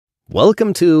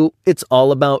Welcome to It's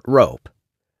All About Rope.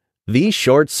 These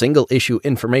short single-issue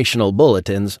informational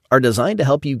bulletins are designed to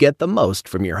help you get the most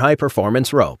from your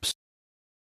high-performance ropes.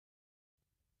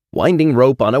 Winding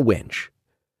rope on a winch.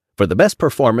 For the best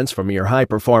performance from your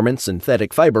high-performance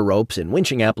synthetic fiber ropes in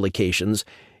winching applications,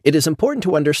 it is important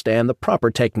to understand the proper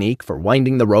technique for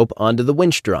winding the rope onto the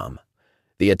winch drum.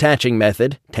 The attaching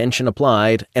method, tension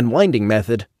applied, and winding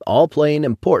method all play an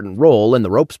important role in the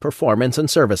rope's performance and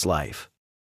service life.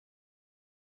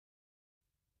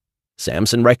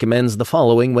 Samson recommends the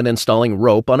following when installing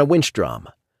rope on a winch drum.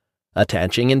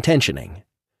 Attaching and tensioning.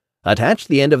 Attach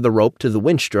the end of the rope to the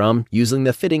winch drum using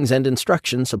the fittings and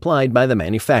instructions supplied by the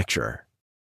manufacturer.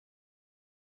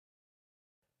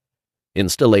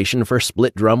 Installation for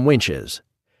split drum winches.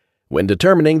 When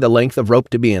determining the length of rope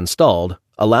to be installed,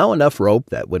 allow enough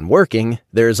rope that when working,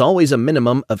 there is always a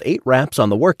minimum of 8 wraps on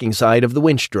the working side of the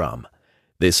winch drum.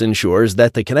 This ensures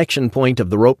that the connection point of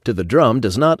the rope to the drum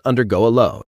does not undergo a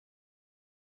load.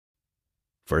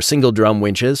 For single drum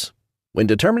winches, when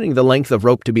determining the length of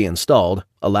rope to be installed,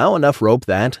 allow enough rope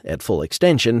that, at full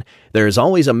extension, there is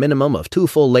always a minimum of 2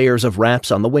 full layers of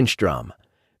wraps on the winch drum.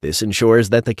 This ensures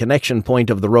that the connection point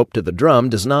of the rope to the drum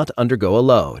does not undergo a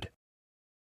load.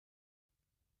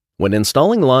 When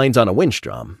installing lines on a winch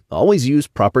drum, always use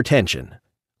proper tension.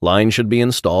 Lines should be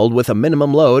installed with a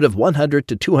minimum load of 100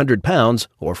 to 200 pounds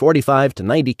or 45 to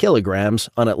 90 kilograms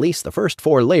on at least the first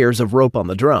 4 layers of rope on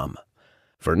the drum.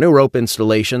 For new rope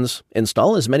installations,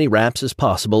 install as many wraps as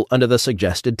possible under the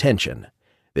suggested tension.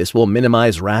 This will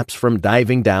minimize wraps from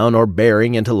diving down or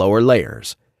bearing into lower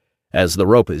layers. As the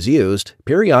rope is used,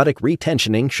 periodic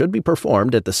retensioning should be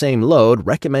performed at the same load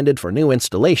recommended for new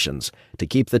installations to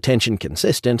keep the tension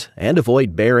consistent and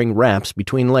avoid bearing wraps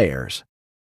between layers.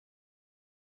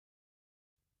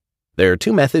 There are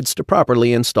 2 methods to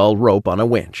properly install rope on a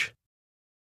winch.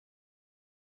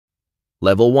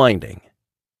 Level winding.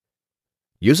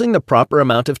 Using the proper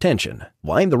amount of tension,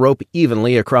 wind the rope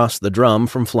evenly across the drum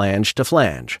from flange to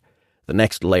flange. The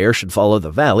next layer should follow the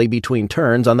valley between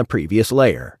turns on the previous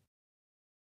layer.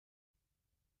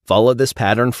 Follow this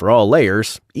pattern for all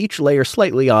layers, each layer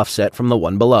slightly offset from the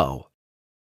one below.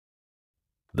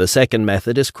 The second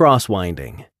method is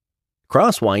cross-winding.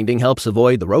 Cross-winding helps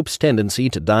avoid the rope's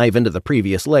tendency to dive into the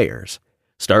previous layers.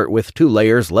 Start with 2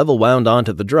 layers level wound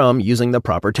onto the drum using the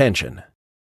proper tension.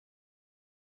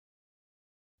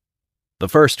 The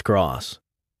first cross.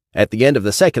 At the end of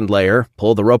the second layer,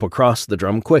 pull the rope across the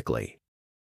drum quickly.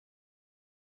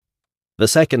 The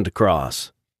second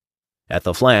cross. At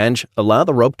the flange, allow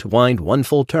the rope to wind 1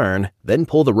 full turn, then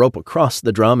pull the rope across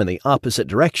the drum in the opposite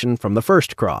direction from the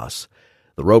first cross.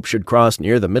 The rope should cross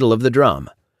near the middle of the drum.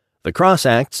 The cross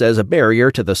acts as a barrier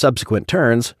to the subsequent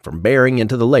turns from bearing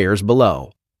into the layers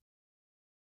below.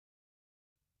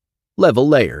 Level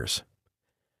layers.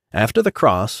 After the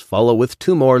cross, follow with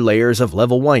 2 more layers of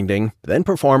level winding, then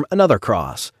perform another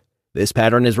cross. This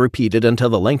pattern is repeated until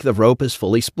the length of rope is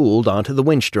fully spooled onto the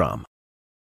winch drum.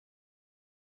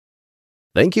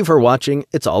 Thank you for watching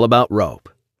It's All About Rope.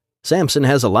 Samson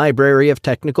has a library of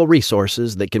technical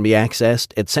resources that can be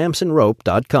accessed at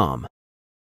samsonrope.com.